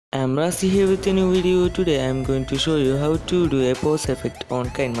I'm Rasi here with a new video. Today I'm going to show you how to do a pause effect on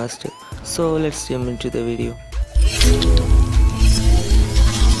Kinemaster. So let's jump into the video.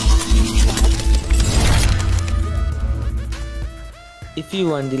 If you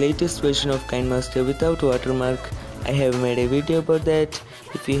want the latest version of Kinemaster without watermark, I have made a video about that.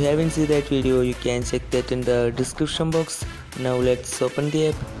 If you haven't seen that video, you can check that in the description box. Now let's open the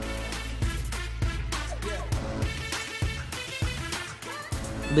app.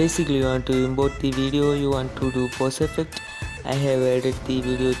 Basically, you want to import the video you want to do pause effect. I have added the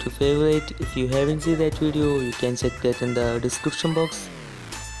video to favorite. If you haven't seen that video, you can check that in the description box.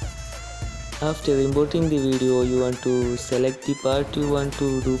 After importing the video, you want to select the part you want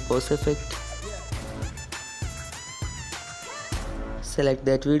to do pause effect. Select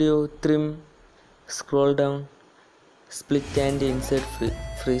that video, trim, scroll down, split and insert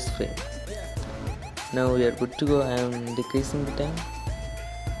freeze frame. Now we are good to go. I am decreasing the time.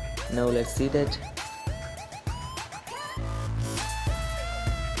 Now let's see that.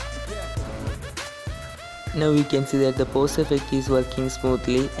 Now we can see that the pause effect is working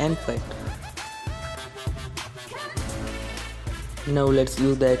smoothly and fine. Now let's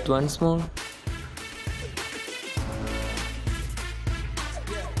do that once more.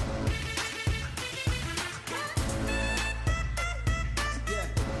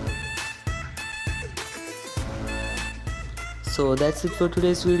 So that's it for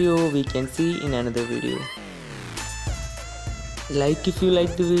today's video. We can see in another video. Like if you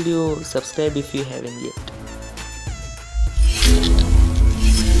like the video, subscribe if you haven't yet.